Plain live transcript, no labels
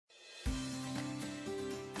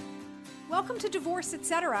Welcome to Divorce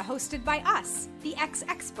Etc., hosted by us, the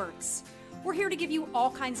ex-experts. We're here to give you all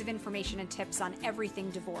kinds of information and tips on everything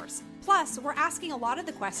divorce. Plus, we're asking a lot of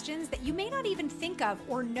the questions that you may not even think of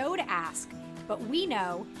or know to ask, but we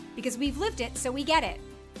know because we've lived it, so we get it.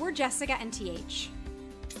 We're Jessica and TH.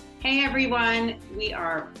 Hey everyone,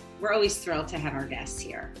 we're always thrilled to have our guests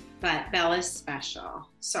here, but Bella's special.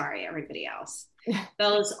 Sorry, everybody else.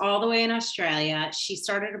 Bella's all the way in Australia. She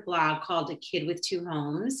started a blog called A Kid with Two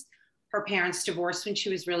Homes. Her parents divorced when she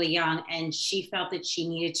was really young, and she felt that she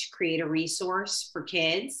needed to create a resource for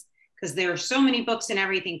kids because there are so many books and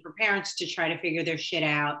everything for parents to try to figure their shit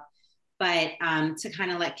out, but to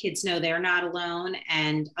kind of let kids know they're not alone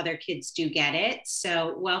and other kids do get it.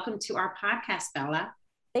 So welcome to our podcast, Bella.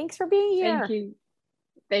 Thanks for being here. Thank you.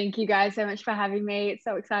 Thank you guys so much for having me. It's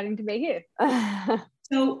so exciting to be here.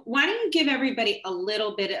 So why don't you give everybody a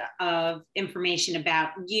little bit of information about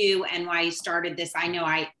you and why you started this? I know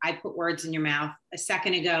I put words in your mouth a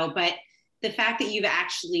second ago, but the fact that you've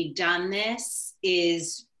actually done this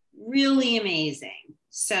is really amazing.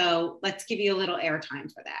 So let's give you a little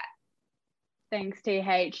airtime for that. Thanks,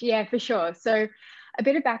 TH. Yeah, for sure. So a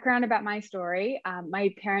bit of background about my story.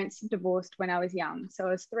 My parents divorced when I was young. So I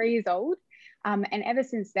was 3 years old. And ever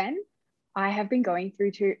since then, I have been going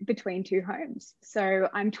between two homes. So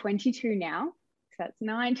I'm 22 now. So that's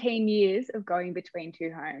 19 years of going between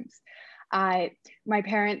two homes. My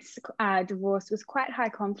parents' divorce was quite high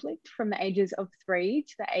conflict from the ages of 3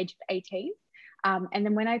 to the age of 18. And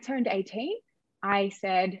then when I turned 18, I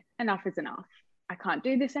said, enough is enough. I can't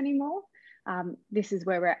do this anymore. This is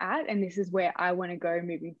where we're at, and this is where I want to go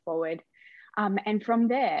moving forward. And from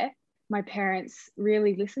there, my parents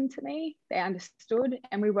really listened to me. They understood,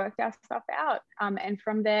 and we worked our stuff out. And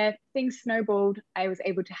from there, things snowballed. I was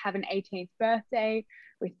able to have an 18th birthday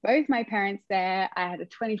with both my parents there. I had a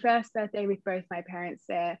 21st birthday with both my parents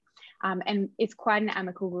there. And it's quite an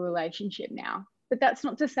amicable relationship now. But that's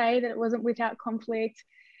not to say that it wasn't without conflict,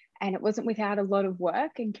 and it wasn't without a lot of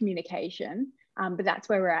work and communication. But that's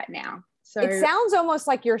where we're at now. So it sounds almost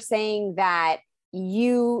like you're saying that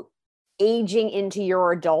you aging into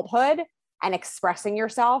your adulthood and expressing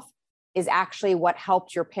yourself is actually what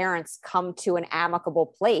helped your parents come to an amicable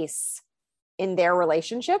place in their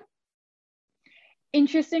relationship.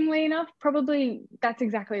 Interestingly enough, probably that's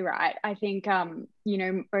exactly right. I think,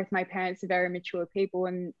 both my parents are very mature people,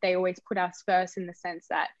 and they always put us first in the sense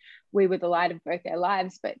that we were the light of both their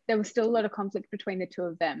lives, but there was still a lot of conflict between the two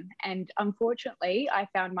of them. And unfortunately, I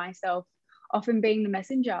found myself often being the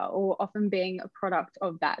messenger or often being a product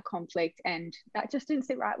of that conflict. And that just didn't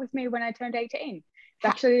sit right with me when I turned 18. It's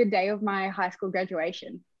actually the day of my high school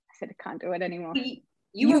graduation. I said, I can't do it anymore.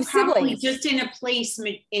 You were probably just in a place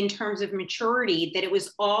in terms of maturity that it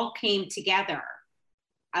was all came together.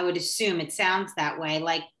 I would assume it sounds that way.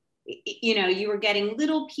 Like, you were getting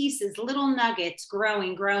little pieces, little nuggets,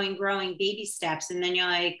 growing, baby steps. And then you're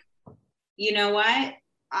like, you know what?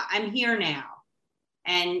 I'm here now.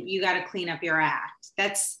 And you got to clean up your act.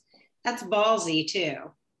 That's ballsy too.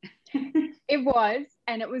 It was,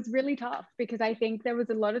 and it was really tough because I think there was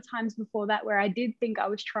a lot of times before that where I did think I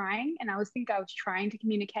was trying, and I was trying to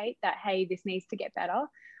communicate that, hey, this needs to get better,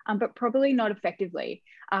 but probably not effectively.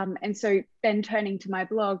 And so then turning to my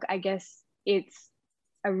blog, I guess it's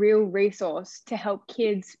a real resource to help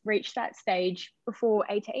kids reach that stage before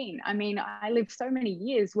 18. I mean, I lived so many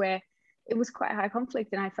years where it was quite high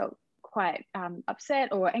conflict, and I felt quite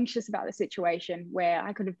upset or anxious about the situation where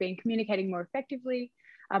I could have been communicating more effectively.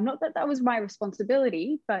 Not that that was my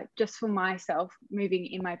responsibility, but just for myself moving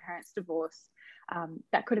in my parents' divorce,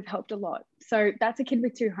 that could have helped a lot. So that's A Kid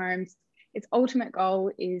with Two Homes. Its ultimate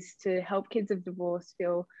goal is to help kids of divorce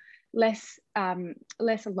feel less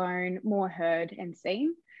alone, more heard and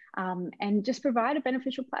seen, and just provide a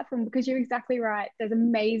beneficial platform, because you're exactly right. There's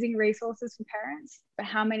amazing resources for parents, but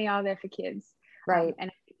how many are there for kids? Right.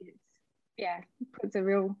 And puts a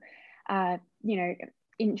real,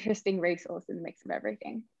 interesting resource in the mix of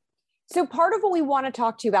everything. So part of what we want to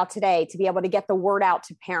talk to you about today, to be able to get the word out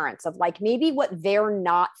to parents of like maybe what they're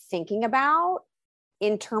not thinking about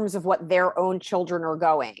in terms of what their own children are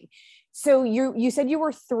going. So you said you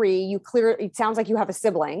were 3. It sounds like you have a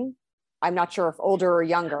sibling. I'm not sure if older or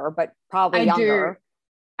younger, but probably younger.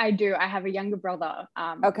 I do. I have a younger brother.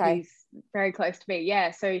 Okay. He's very close to me. Yeah.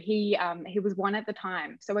 So he was 1 at the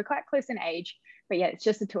time. So we're quite close in age, but yeah, it's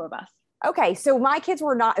just the 2 of us. Okay. So my kids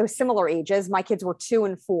were it was similar ages. My kids were 2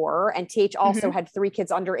 and 4, and TH also had 3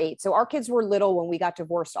 kids under 8. So our kids were little when we got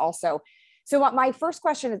divorced also. So my first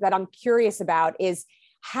question is that I'm curious about is,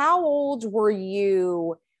 how old were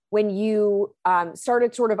you when you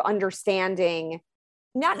started sort of understanding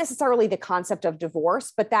not necessarily the concept of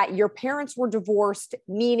divorce, but that your parents were divorced,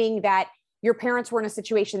 meaning that your parents were in a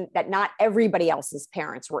situation that not everybody else's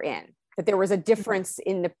parents were in, that there was a difference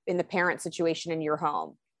in the parent situation in your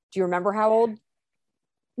home. Do you remember how old?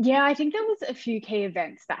 Yeah, I think there was a few key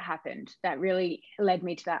events that happened that really led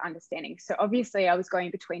me to that understanding. So obviously I was going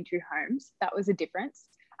between two homes. That was a difference.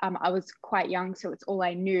 I was quite young, so it's all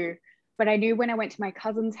I knew. But I knew when I went to my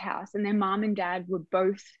cousin's house and their mom and dad were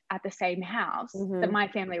both at the same house, that my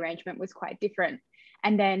family arrangement was quite different.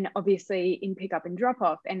 And then obviously in pick up and drop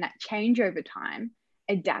off, and that change over time,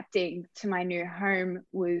 adapting to my new home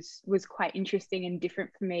was quite interesting and different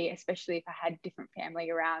for me, especially if I had different family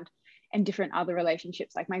around and different other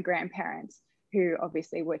relationships, like my grandparents, who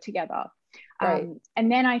obviously were together. Right.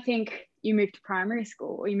 And then I think you move to primary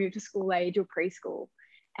school, or you move to school age or preschool.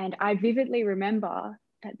 And I vividly remember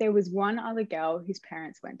that there was one other girl whose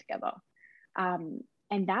parents weren't together.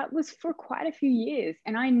 And that was for quite a few years.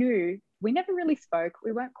 And I knew we never really spoke.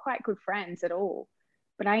 We weren't quite good friends at all.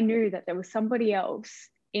 But I knew that there was somebody else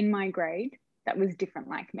in my grade that was different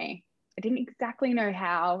like me. I didn't exactly know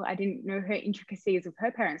how. I didn't know her intricacies of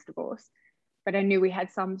her parents' divorce, but I knew we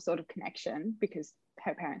had some sort of connection because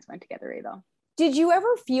her parents weren't together either. Did you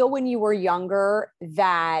ever feel when you were younger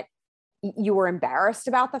that you were embarrassed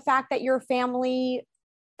about the fact that your family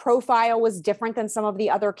profile was different than some of the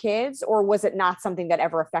other kids, or was it not something that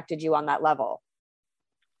ever affected you on that level?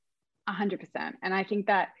 100%. And I think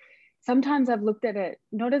that sometimes I've looked at it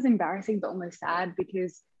not as embarrassing, but almost sad,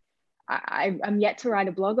 because I'm yet to write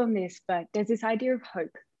a blog on this, but there's this idea of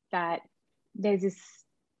hope, that there's this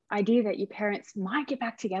idea that your parents might get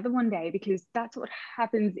back together one day, because that's what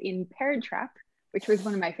happens in Parent Trap, which was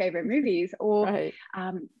one of my favorite movies, or Right.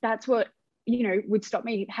 That's what, you know, would stop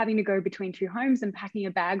me having to go between two homes and packing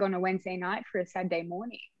a bag on a Wednesday night for a Saturday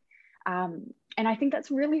morning. And I think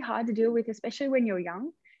that's really hard to deal with, especially when you're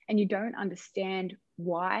young and you don't understand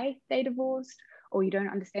why they divorced, or you don't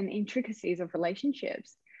understand the intricacies of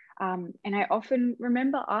relationships. And I often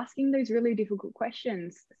remember asking those really difficult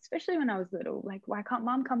questions, especially when I was little, like, why can't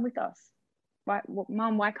mom come with us?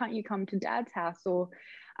 Mom, why can't you come to dad's house? Or,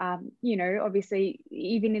 you know, obviously,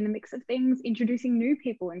 even in the mix of things, introducing new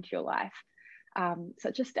people into your life,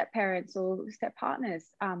 such as step parents or step partners.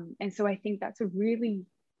 And so I think that's a really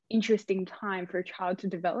interesting time for a child to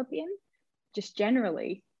develop in, just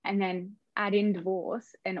generally, and then add in divorce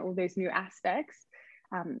and all those new aspects.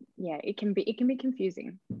 Yeah, it can be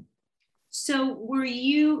confusing. So were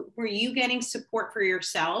you getting support for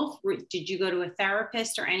yourself? Did you go to a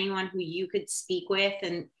therapist or anyone who you could speak with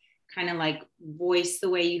and kind of like voice the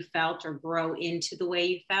way you felt or grow into the way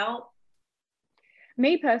you felt?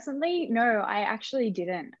 Me personally, no, I actually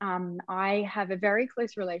didn't. I have a very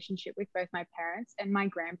close relationship with both my parents, and my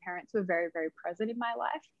grandparents were very, very present in my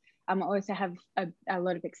life. I also have a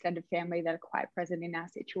lot of extended family that are quite present in our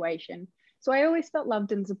situation. So I always felt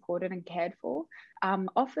loved and supported and cared for.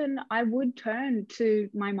 Often I would turn to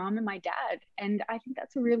my mom and my dad. And I think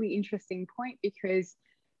that's a really interesting point, because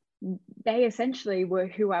they essentially were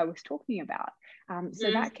who I was talking about.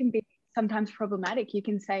 So that can be sometimes problematic. You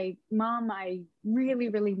can say, Mom, I really,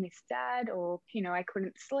 really miss dad, or, you know, I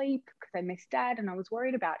couldn't sleep because I missed dad and I was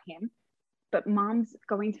worried about him. But mom's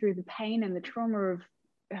going through the pain and the trauma of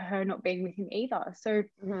her not being with him either. So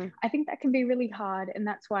I think that can be really hard. And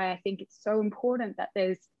that's why I think it's so important that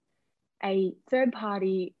there's a third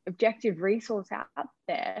party objective resource out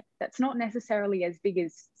there that's not necessarily as big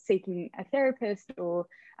as seeking a therapist or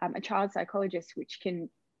a child psychologist, which can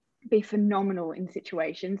be phenomenal in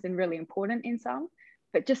situations and really important in some,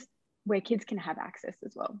 but just where kids can have access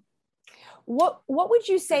as well. What would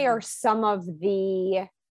you say are some of the,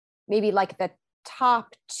 maybe like the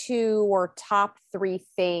top 2 or top 3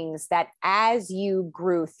 things that as you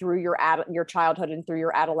grew through your childhood and through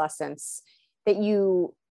your adolescence that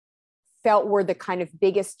you felt were the kind of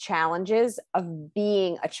biggest challenges of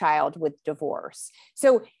being a child with divorce?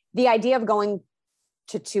 So the idea of going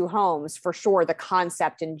to 2 homes, for sure, the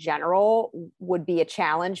concept in general would be a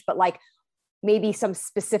challenge, but like maybe some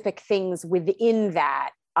specific things within that,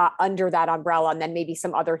 under that umbrella, and then maybe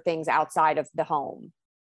some other things outside of the home.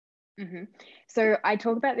 So I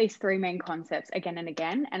talk about these 3 main concepts again and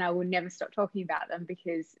again, and I will never stop talking about them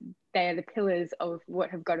because they are the pillars of what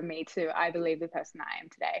have gotten me to, I believe, the person I am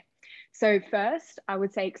today. So first, I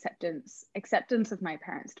would say acceptance of my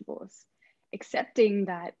parents' divorce, accepting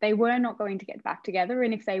that they were not going to get back together.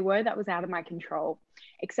 And if they were, that was out of my control.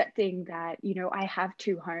 Accepting that, you know, I have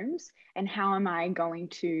 2 homes, and how am I going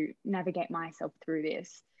to navigate myself through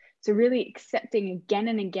this? So really accepting again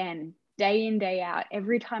and again, day in, day out,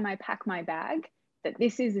 every time I pack my bag, that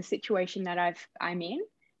this is a situation that I'm in,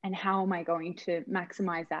 And how am I going to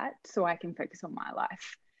maximize that so I can focus on my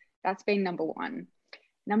life? That's been number one.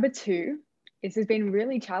 Number two, this has been a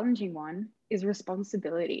really challenging one, is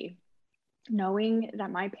responsibility. Knowing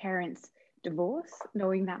that my parents' divorce,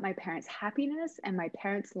 knowing that my parents' happiness and my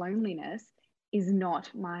parents' loneliness is not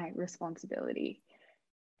my responsibility.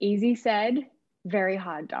 Easy said, very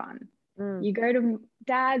hard done. You go to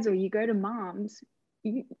dads or you go to moms,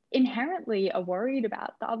 you inherently are worried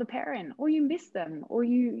about the other parent, or you miss them, or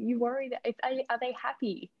you worry that are they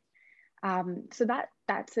happy? So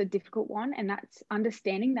that's a difficult one, and that's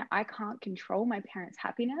understanding that I can't control my parents'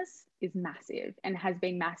 happiness is massive, and has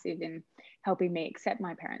been massive in helping me accept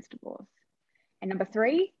my parents' divorce. And number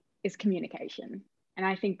three is communication, and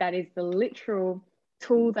I think that is the literal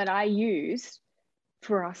tool that I used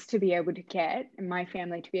for us to be able to get, and my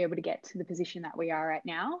family to be able to get to the position that we are at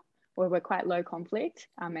now, where we're quite low conflict,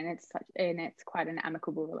 and it's quite an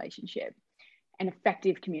amicable relationship. And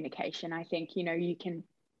effective communication, I think, you can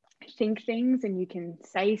think things and you can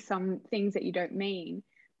say some things that you don't mean,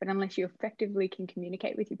 but unless you effectively can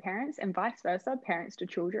communicate with your parents, and vice versa, parents to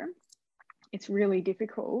children, it's really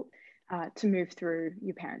difficult to move through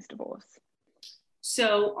your parents' divorce.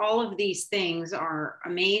 So all of these things are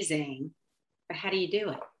amazing, but how do you do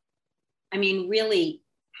it? I mean, really,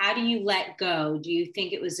 how do you let go? Do you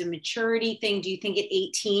think it was a maturity thing? Do you think at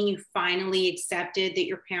 18 you finally accepted that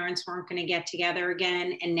your parents weren't going to get together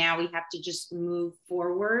again, and now we have to just move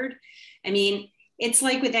forward? I mean, it's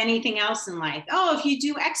like with anything else in life. Oh, if you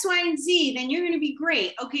do X, Y, and Z, then you're going to be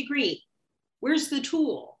great. Okay, great. Where's the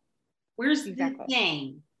tool? Where's the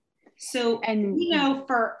thing? So, and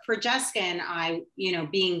for Jessica and I,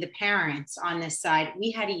 being the parents on this side, we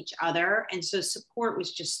had each other. And so support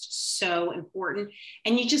was just so important.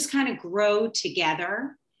 And you just kind of grow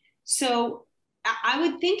together. So I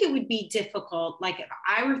would think it would be difficult. Like if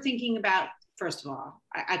I were thinking about, first of all,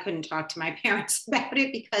 I couldn't talk to my parents about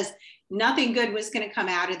it because nothing good was going to come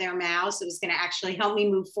out of their mouths. It was going to actually help me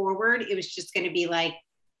move forward. It was just going to be like,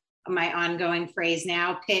 my ongoing phrase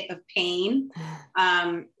now, pit of pain,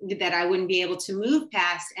 that I wouldn't be able to move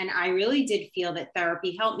past. And I really did feel that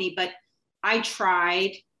therapy helped me, but I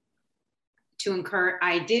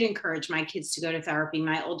did encourage my kids to go to therapy.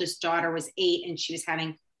 My oldest daughter was 8 and she was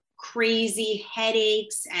having crazy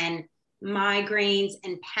headaches and migraines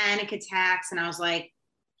and panic attacks. And I was like,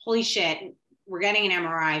 holy shit, we're getting an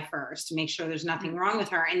MRI first to make sure there's nothing wrong with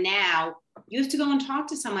her. And now you have to go and talk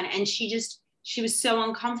to someone. And she was so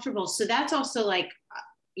uncomfortable. So that's also like,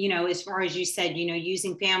 as far as you said,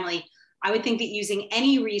 using family, I would think that using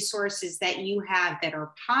any resources that you have that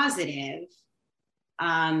are positive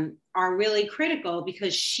are really critical,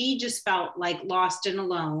 because she just felt like lost and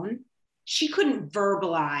alone. She couldn't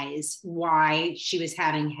verbalize why she was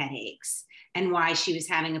having headaches and why she was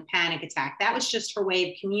having a panic attack. That was just her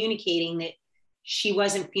way of communicating that she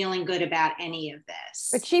wasn't feeling good about any of this.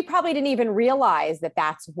 But she probably didn't even realize that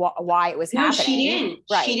that's why it was happening. She didn't.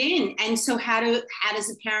 Right. She didn't. And so how does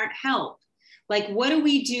a parent help? Like, what do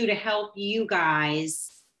we do to help you guys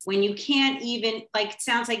when you can't even, like, it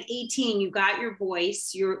sounds like 18, you got your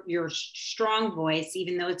voice, your strong voice,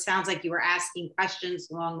 even though it sounds like you were asking questions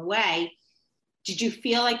along the way. Did you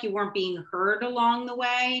feel like you weren't being heard along the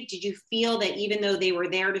way? Did you feel that even though they were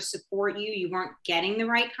there to support you, you weren't getting the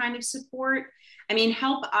right kind of support? I mean,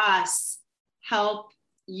 help us help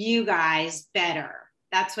you guys better.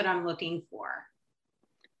 That's what I'm looking for.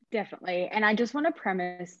 Definitely. And I just want to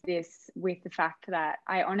premise this with the fact that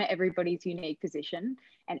I honor everybody's unique position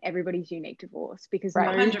and everybody's unique divorce, because no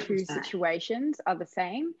 100%. two situations are the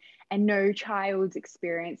same and no child's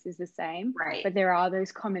experience is the same. Right. But there are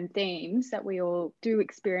those common themes that we all do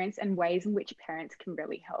experience and ways in which parents can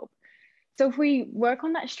really help. So if we work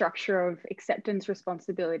on that structure of acceptance,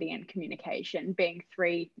 responsibility, and communication being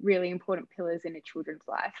 3 really important pillars in a children's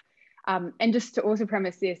life. And just to also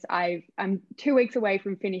premise this, I'm 2 weeks away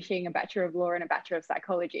from finishing a Bachelor of Law and a Bachelor of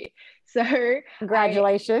Psychology. So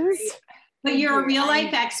congratulations. But you're a real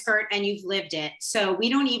life expert and you've lived it. So we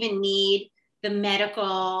don't even need the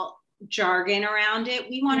medical jargon around it.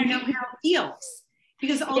 We want to know how it feels.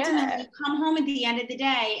 Because ultimately you come home at the end of the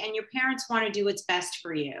day and your parents want to do what's best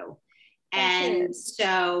for you. And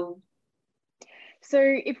so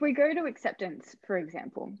if we go to acceptance, for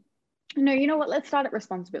example, no, you know what, let's start at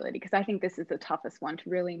responsibility, because I think this is the toughest one to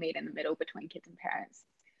really meet in the middle between kids and parents.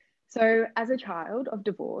 So as a child of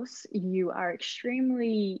divorce, you are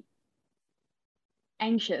extremely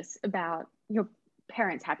anxious about your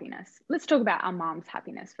parents' happiness. Let's talk about our mom's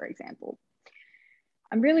happiness, for example.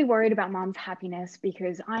 I'm really worried about mom's happiness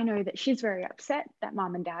because I know that she's very upset that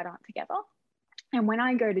mom and dad aren't together. And when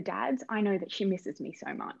I go to dad's, I know that she misses me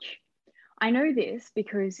so much. I know this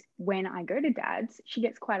because when I go to dad's, she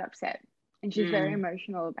gets quite upset and she's very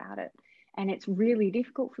emotional about it. And it's really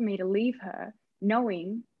difficult for me to leave her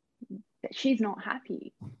knowing that she's not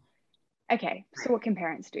happy. Okay, so what can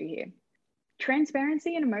parents do here?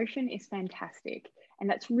 Transparency and emotion is fantastic. And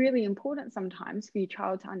that's really important sometimes for your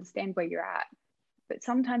child to understand where you're at. But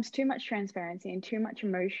sometimes too much transparency and too much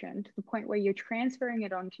emotion to the point where you're transferring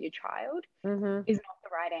it onto your child is not the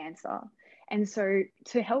right answer. And so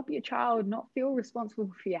to help your child not feel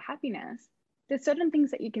responsible for your happiness, there's certain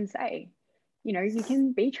things that you can say. You know, you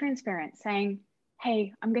can be transparent saying,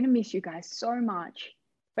 hey, I'm going to miss you guys so much,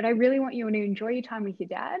 but I really want you to enjoy your time with your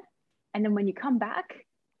dad. And then when you come back,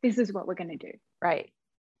 this is what we're going to do. Right.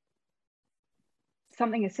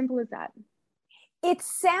 Something as simple as that. It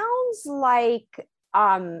sounds like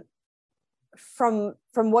from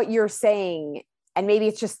what you're saying, and maybe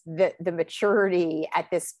it's just the maturity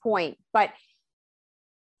at this point, but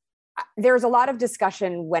there's a lot of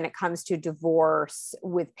discussion when it comes to divorce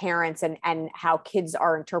with parents and how kids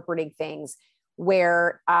are interpreting things,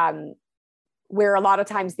 where a lot of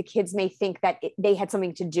times the kids may think that they had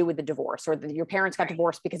something to do with the divorce, or that your parents got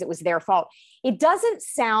divorced because it was their fault. It doesn't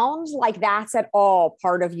sound like that's at all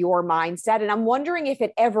part of your mindset. And I'm wondering if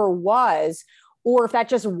it ever was, or if that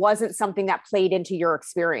just wasn't something that played into your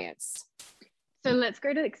experience. So let's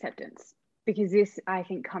go to acceptance, because this, I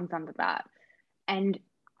think, comes under that. And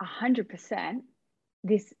 100%,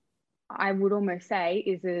 this, I would almost say,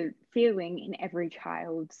 is a feeling in every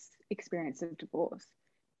child's experience of divorce.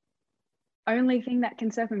 Only thing that can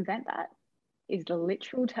circumvent that is the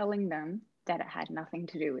literal telling them that it had nothing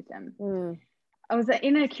to do with them. I was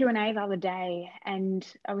in a Q&A the other day, and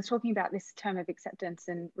I was talking about this term of acceptance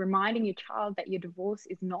and reminding your child that your divorce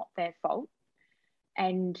is not their fault.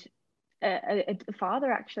 And a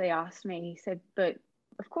father actually asked me, he said, but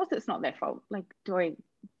of course it's not their fault. Like, do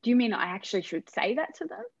you mean I actually should say that to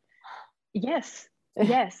them? Yes.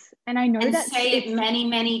 Yes. And I know and that. Say it many,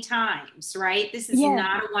 many times, right? This is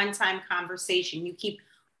not a one-time conversation. You keep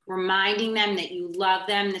reminding them that you love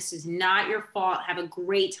them. This is not your fault. Have a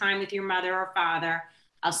great time with your mother or father.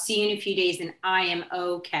 I'll see you in a few days and I am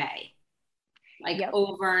okay. Like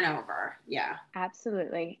over and over. Yeah.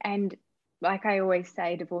 Absolutely. And like I always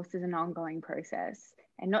say, divorce is an ongoing process,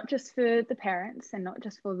 and not just for the parents and not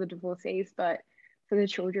just for the divorcees, but for the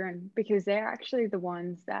children, because they're actually the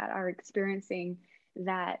ones that are experiencing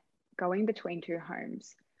that going between two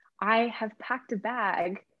homes. I have packed a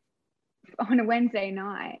bag on a Wednesday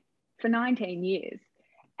night for 19 years.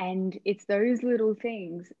 And it's those little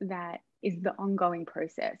things that is the ongoing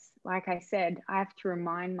process. Like I said, I have to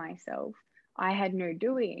remind myself I had no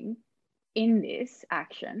doing in this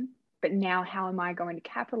action, but now how am I going to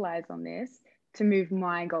capitalize on this to move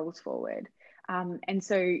my goals forward? And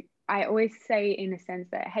so I always say, in a sense,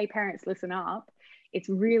 that, hey, parents, listen up. It's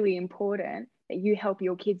really important that you help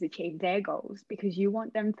your kids achieve their goals, because you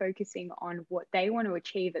want them focusing on what they want to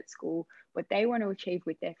achieve at school, what they want to achieve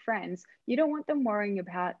with their friends. You don't want them worrying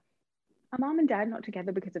about a mom and dad not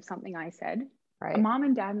together because of something I said, right? A mom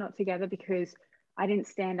and dad not together because I didn't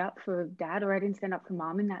stand up for dad or I didn't stand up for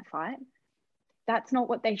mom in that fight. That's not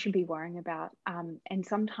what they should be worrying about. And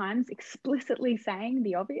sometimes explicitly saying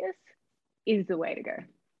the obvious is the way to go.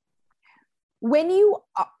 When you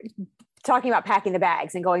are talking about packing the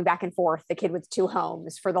bags and going back and forth, the kid with two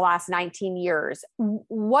homes for the last 19 years,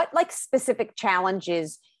 what like specific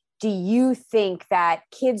challenges do you think that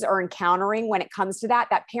kids are encountering when it comes to that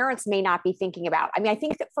parents may not be thinking about? I mean, I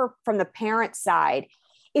think that from the parent side,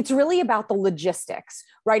 it's really about the logistics,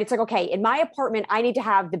 right? It's like, okay, in my apartment, I need to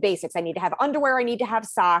have the basics. I need to have underwear. I need to have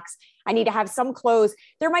socks. I need to have some clothes.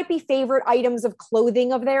 There might be favorite items of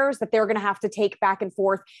clothing of theirs that they're going to have to take back and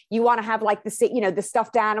forth. You want to have like the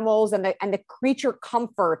stuffed animals and the creature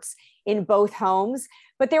comforts in both homes.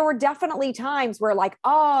 But there were definitely times where like,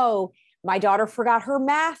 oh, my daughter forgot her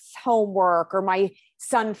math homework, or my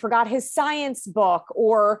son forgot his science book,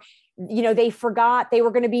 or, they forgot they were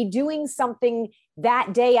going to be doing something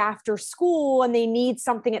that day after school and they need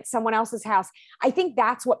something at someone else's house. I think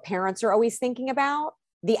that's what parents are always thinking about,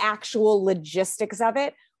 the actual logistics of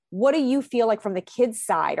it. What do you feel like from the kids'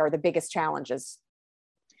 side are the biggest challenges?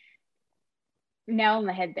 Nail on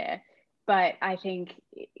the head there. But I think,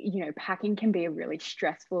 packing can be a really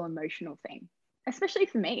stressful, emotional thing, especially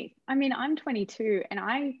for me. I mean, I'm 22 and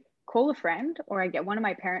I call a friend or I get one of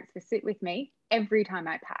my parents to sit with me every time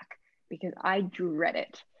I pack, because I dread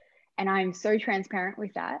it. And I'm so transparent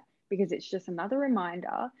with that, because it's just another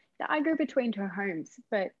reminder that I go between two homes.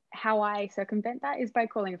 But how I circumvent that is by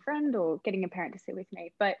calling a friend or getting a parent to sit with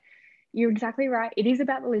me. But You're exactly right. It is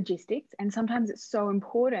about the logistics, and sometimes it's so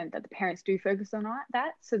important that the parents do focus on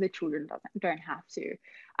that, so the children don't have to.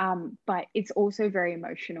 But it's also very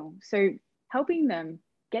emotional. So helping them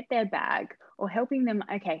get their bag, or helping them,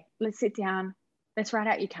 okay, let's sit down, let's write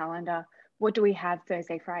out your calendar. What do we have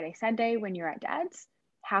Thursday, Friday, Saturday when you're at dad's?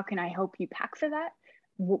 How can I help you pack for that?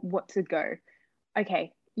 What to go?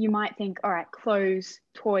 Okay, you might think, all right, clothes,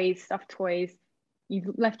 toys, stuffed toys.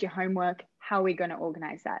 You've left your homework. How are we going to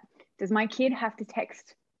organize that? Does my kid have to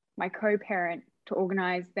text my co-parent to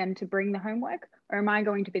organize them to bring the homework? Or am I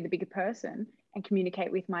going to be the bigger person and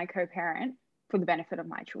communicate with my co-parent for the benefit of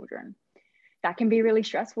my children? That can be really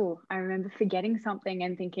stressful. I remember forgetting something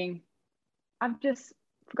and thinking, I've just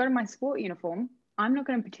forgotten my sport uniform. I'm not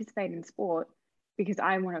going to participate in sport because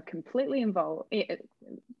I want to completely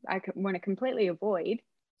avoid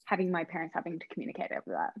having my parents having to communicate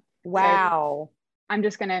over that. Wow. So I'm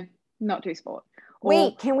just going to not do sport.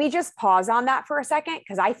 Wait, can we just pause on that for a second?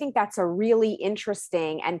 Because I think that's a really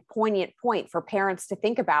interesting and poignant point for parents to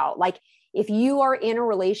think about. Like, if you are in a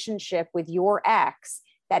relationship with your ex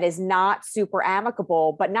that is not super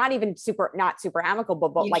amicable, but not super amicable,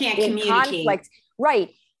 but you like in conflict,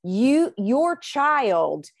 right? Your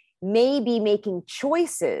child may be making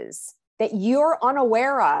choices that you're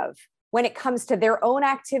unaware of when it comes to their own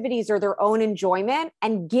activities or their own enjoyment,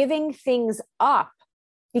 and giving things up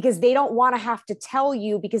because they don't want to have to tell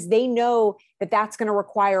you, because they know that that's going to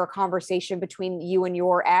require a conversation between you and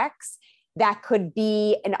your ex. That could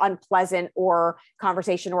be an unpleasant or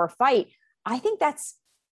conversation or a fight. I think that's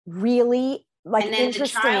really and then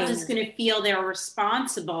interesting. The child is going to feel they're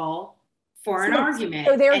responsible for an argument.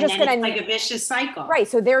 So they're just going to, like a vicious cycle. Right.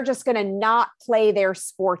 So they're just going to not play their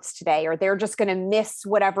sports today, or they're just going to miss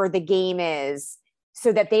whatever the game is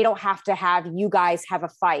so that they don't have to have you guys have a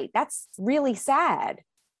fight. That's really sad.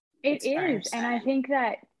 It is. And I think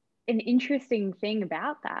that an interesting thing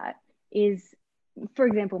about that is, for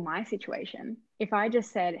example, my situation. If I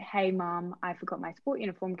just said, hey, mom, I forgot my sport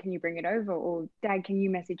uniform, can you bring it over? Or dad, can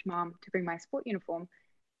you message mom to bring my sport uniform?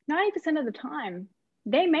 90% of the time,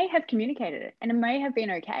 they may have communicated it and it may have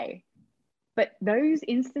been okay. But those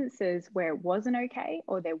instances where it wasn't okay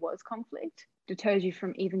or there was conflict deters you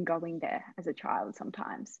from even going there as a child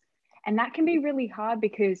sometimes. And that can be really hard,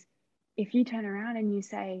 because if you turn around and you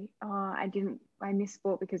say, oh, I missed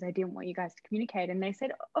sport because I didn't want you guys to communicate. And they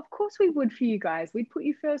said, of course we would for you guys. We'd put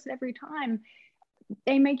you first every time.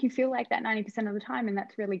 They make you feel like that 90% of the time. And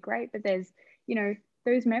that's really great. But there's,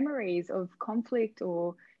 those memories of conflict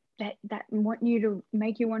or that want you to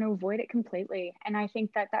make you want to avoid it completely. And I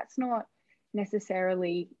think that that's not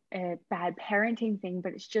necessarily a bad parenting thing,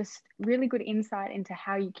 but it's just really good insight into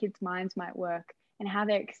how your kids' minds might work and how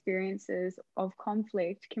their experiences of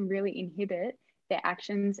conflict can really inhibit their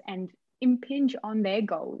actions and impinge on their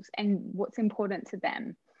goals and what's important to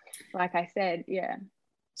them. Like I said, yeah.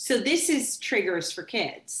 So this is triggers for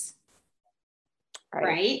kids,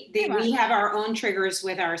 right? We have our own triggers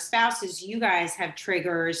with our spouses. You guys have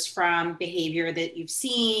triggers from behavior that you've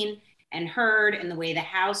seen and heard, and the way the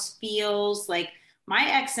house feels. Like, my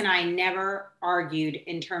ex and I never argued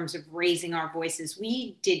in terms of raising our voices.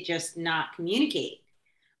 We did just not communicate.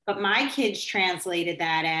 But my kids translated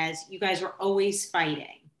that as, you guys were always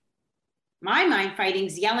fighting. My mind,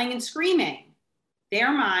 fighting's yelling and screaming.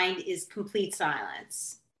 Their mind is complete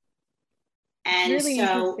silence. And really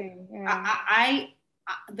so yeah. I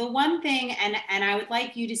the one thing, and I would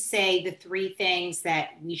like you to say the three things that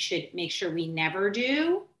we should make sure we never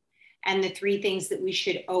do, and the three things that we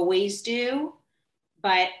should always do.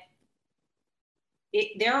 But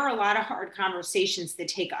there are a lot of hard conversations that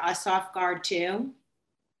take us off guard too.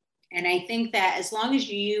 And I think that as long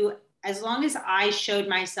as I showed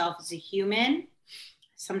myself as a human,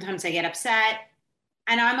 sometimes I get upset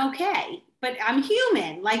and I'm okay, but I'm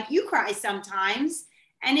human. Like, you cry sometimes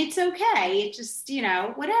and it's okay. It just,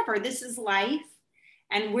 whatever, this is life.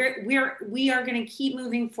 And we are going to keep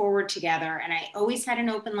moving forward together. And I always had an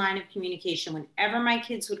open line of communication. Whenever my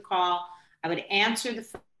kids would call, I would answer the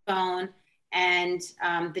phone. And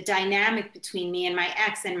the dynamic between me and my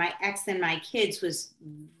ex and my kids was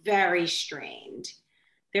very strained.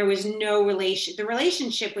 There was no relation. The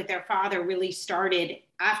relationship with their father really started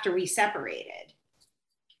after we separated.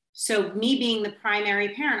 So me being the primary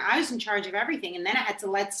parent, I was in charge of everything. And then I had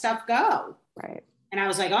to let stuff go. Right. And I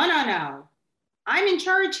was like, oh, no, I'm in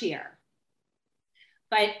charge here.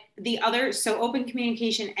 But so open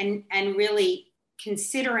communication and really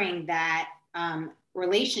considering that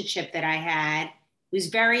relationship that I had, was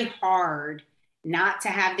very hard not to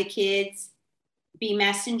have the kids be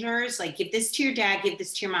messengers. Like, give this to your dad, give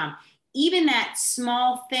this to your mom. even that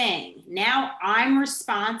small thing, now I'm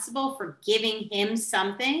responsible for giving him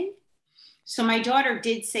something. So my daughter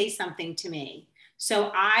did say something to me.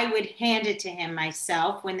 So I would hand it to him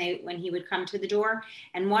myself when he would come to the door.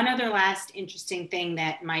 And one other last interesting thing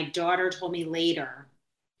that my daughter told me later,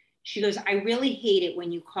 she goes, I really hate it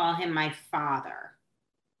when you call him my father.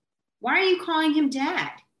 Why are you calling him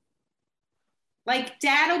dad? Like,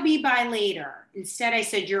 dad will be by later. Instead, I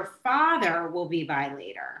said, your father will be by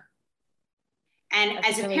later. And That's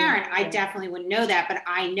as a really parent, I interesting. definitely wouldn't know that, but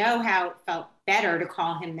I know how it felt better to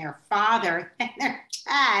call him their father than their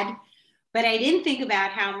dad. But I didn't think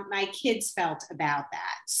about how my kids felt about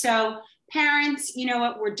that. So parents, you know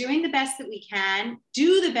what, we're doing the best that we can.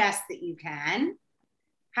 Do the best that you can.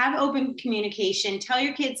 Have open communication. Tell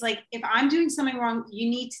your kids, like, if I'm doing something wrong, you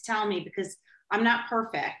need to tell me because I'm not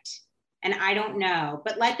perfect and I don't know.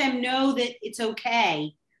 But let them know that it's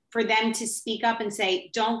okay for them to speak up and say,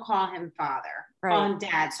 don't call him father, call him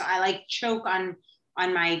dad. So I like choke on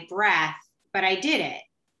my breath, but I did it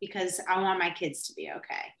because I want my kids to be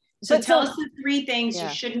okay. So tell us the 3 things you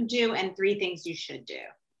shouldn't do and 3 things you should do.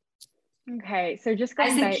 Okay, so just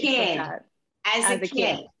going as a kid. As a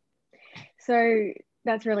kid. So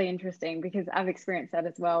that's really interesting because I've experienced that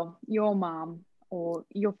as well. Your mom or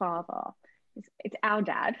your father, it's our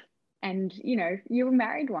dad. And, you know, you were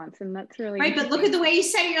married once and that's really right. But look at the way you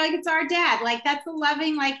said it. You're like, it's our dad. Like, that's a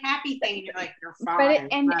loving, like, happy thing. You're like, your father.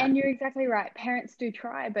 And you're exactly right. Parents do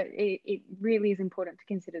try, but it really is important to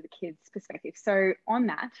consider the kids' perspective. So on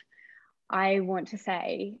that, I want to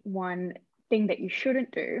say one thing that you shouldn't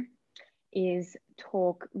do is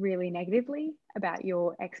talk really negatively about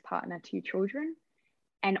your ex-partner to your children.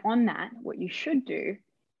 And on that, what you should do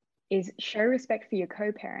is show respect for your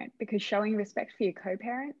co-parent, because showing respect for your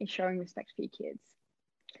co-parent is showing respect for your kids.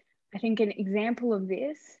 I think an example of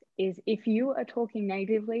this is if you are talking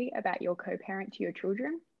negatively about your co-parent to your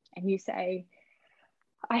children and you say,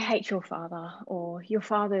 I hate your father, or your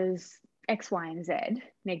father's X, Y, and Z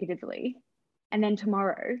negatively, and then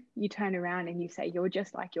tomorrow you turn around and you say, you're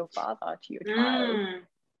just like your father to your child,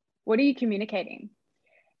 what are you communicating?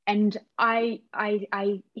 And I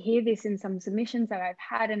hear this in some submissions that I've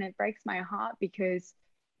had, and it breaks my heart because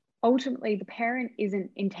ultimately the parent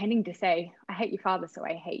isn't intending to say, I hate your father, so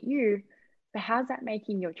I hate you. But how's that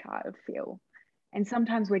making your child feel? And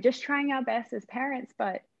sometimes we're just trying our best as parents,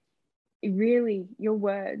 but really your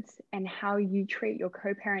words and how you treat your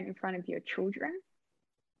co-parent in front of your children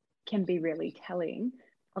can be really telling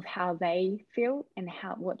of how they feel and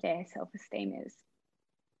what their self-esteem is.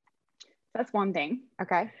 That's one thing.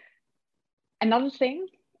 Okay. Another thing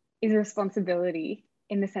is responsibility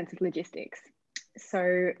in the sense of logistics.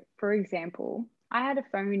 So, for example, I had a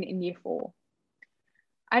phone in year 4.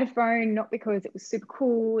 I had a phone not because it was super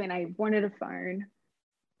cool and I wanted a phone,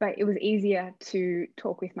 but it was easier to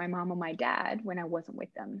talk with my mom or my dad when I wasn't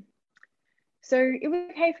with them. So it was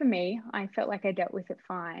okay for me. I felt like I dealt with it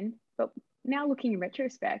fine. But now looking in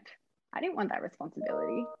retrospect, I didn't want that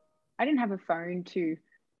responsibility. I didn't have a phone to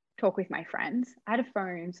talk with my friends. I had a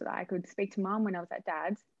phone so that I could speak to mom when I was at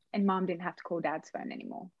dad's, and mom didn't have to call dad's phone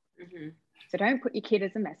anymore. So don't put your kid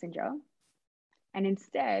as a messenger, and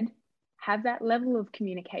instead have that level of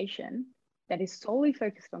communication that is solely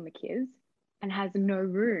focused on the kids and has no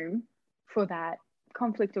room for that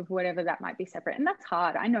conflict of whatever that might be separate. And that's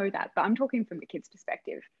hard, I know that, but I'm talking from the kids'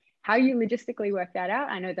 perspective. How you logistically work that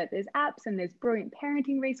out, I know that there's apps and there's brilliant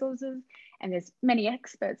parenting resources and there's many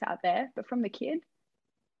experts out there, but from the kid,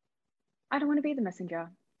 I don't want to be the messenger.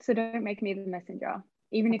 So don't make me the messenger,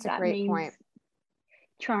 even if that means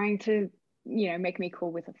trying to, you know, make me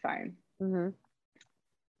cool with a phone.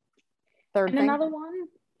 Third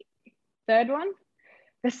one,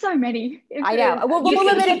 there's so many. I know. We'll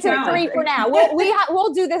limit it to 3 for now.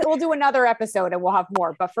 We'll do this. We'll do another episode and we'll have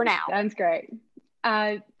more, but for now. Sounds great.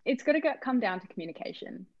 It's got to come down to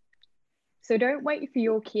communication. So don't wait for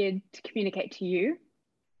your kid to communicate to you,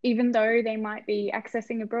 even though they might be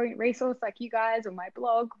accessing a brilliant resource like you guys or my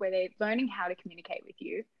blog where they're learning how to communicate with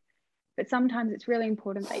you. But sometimes it's really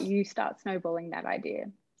important that you start snowballing that idea.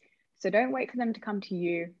 So don't wait for them to come to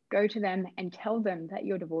you. Go to them and tell them that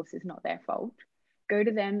your divorce is not their fault. Go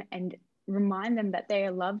to them and remind them that they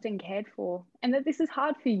are loved and cared for and that this is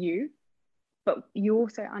hard for you, but you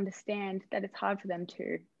also understand that it's hard for them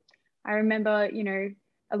too. I remember, you know,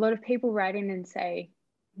 a lot of people write in and say,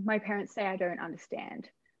 my parents say I don't understand.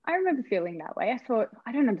 I remember feeling that way. I thought,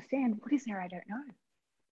 I don't understand. What is there I don't know?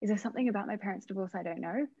 Is there something about my parents' divorce I don't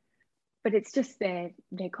know? But it's just their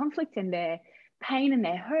conflict and their pain and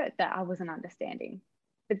their hurt that I wasn't understanding.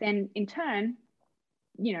 But then in turn,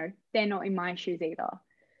 you know, they're not in my shoes either.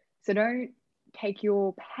 So don't take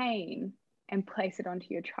your pain and place it onto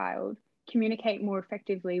your child, communicate more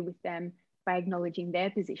effectively with them by acknowledging their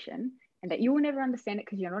position, and that you will never understand it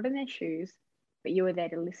because you're not in their shoes, but you are there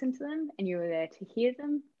to listen to them and you are there to hear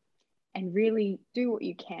them and really do what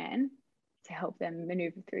you can to help them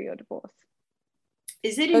maneuver through your divorce.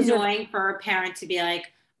 Is it annoying for a parent to be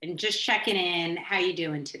like, and just checking in, how you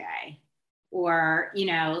doing today? Or, you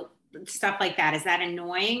know, stuff like that. Is that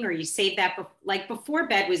annoying? Or you save that, like before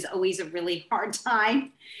bed was always a really hard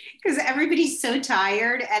time because everybody's so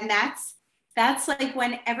tired. And that's like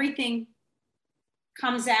when everything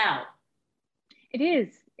comes out. It is.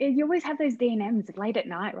 You always have those D&Ms late at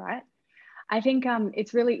night, right? I think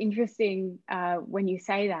it's really interesting when you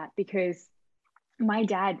say that, because my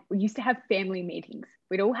dad, we used to have family meetings.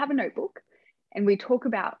 We'd all have a notebook and we'd talk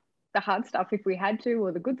about the hard stuff if we had to,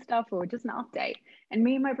 or the good stuff, or just an update. And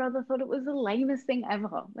me and my brother thought it was the lamest thing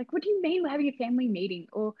ever. Like, what do you mean we're having a family meeting?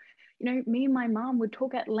 Or, you know, me and my mom would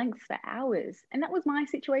talk at length for hours. And that was my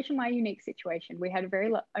situation, my unique situation. We had a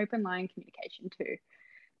very open line communication too.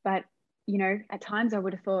 But, you know, at times I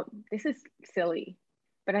would have thought, this is silly.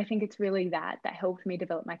 But I think it's really that helped me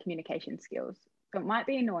develop my communication skills. So it might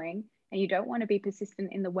be annoying, and you don't want to be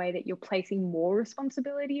persistent in the way that you're placing more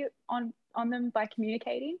responsibility on them by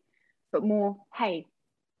communicating, but more, hey,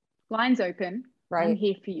 line's open. Right. I'm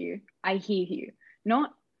here for you. I hear you.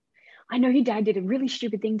 Not, I know your dad did a really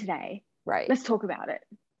stupid thing today. Right. Let's talk about it.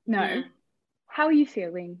 No. How are you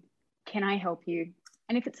feeling? Can I help you?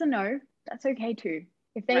 And if it's a no, that's okay too.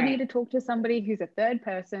 If they need to talk to somebody who's a third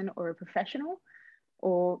person or a professional,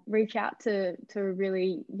 or reach out to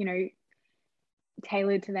really, you know,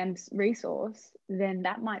 tailored to them resource, then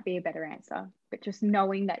that might be a better answer. But just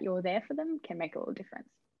knowing that you're there for them can make a little difference.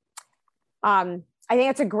 I think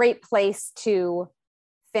it's a great place to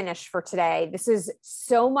finish for today. This is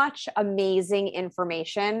so much amazing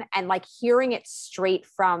information, and like hearing it straight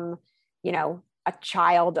from, you know, a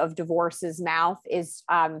child of divorce's mouth is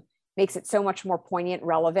makes it so much more poignant,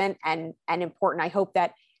 relevant, and important. I hope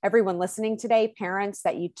that everyone listening today, parents,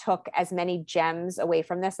 that you took as many gems away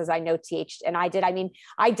from this as I know TH and I did. I mean,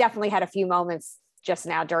 I definitely had a few moments just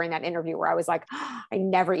now during that interview where I was like, oh, I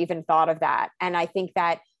never even thought of that. And I think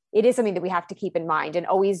that it is something that we have to keep in mind and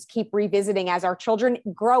always keep revisiting as our children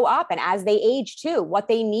grow up and as they age too. What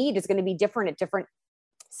they need is going to be different at different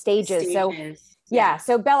stages. So yeah.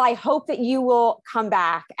 So Belle, I hope that you will come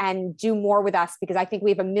back and do more with us, because I think we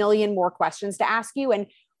have a million more questions to ask you, and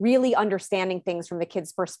really understanding things from the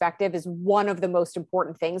kid's perspective is one of the most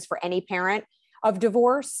important things for any parent of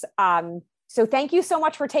divorce. So thank you so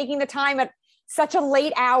much for taking the time at such a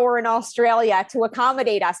late hour in Australia to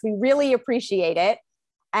accommodate us. We really appreciate it.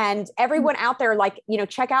 And everyone out there, like, you know,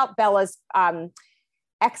 check out Bella's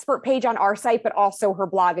expert page on our site, but also her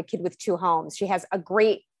blog, A Kid with Two Homes. She has a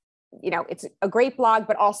great, you know, it's a great blog,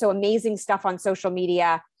 but also amazing stuff on social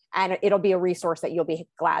media. And it'll be a resource that you'll be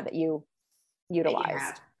glad that you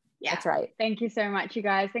utilized. Yeah. That's right. Thank you so much, you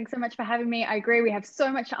guys. Thanks so much for having me. I agree. We have so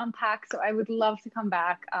much to unpack. So I would love to come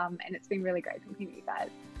back. And it's been really great talking to you guys.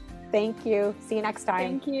 Thank you. See you next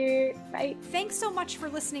time. Thank you. Bye. Thanks so much for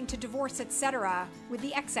listening to Divorce Etc. with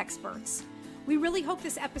the Ex Experts. We really hope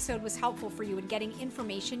this episode was helpful for you in getting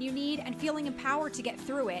information you need and feeling empowered to get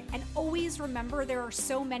through it. And always remember, there are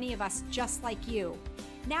so many of us just like you.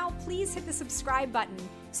 Now, please hit the subscribe button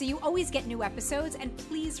so you always get new episodes, and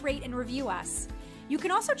please rate and review us. You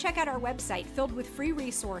can also check out our website filled with free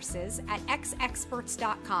resources at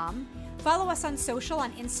xexperts.com. Follow us on social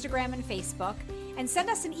on Instagram and Facebook, and send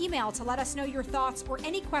us an email to let us know your thoughts or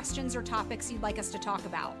any questions or topics you'd like us to talk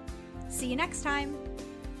about. See you next time.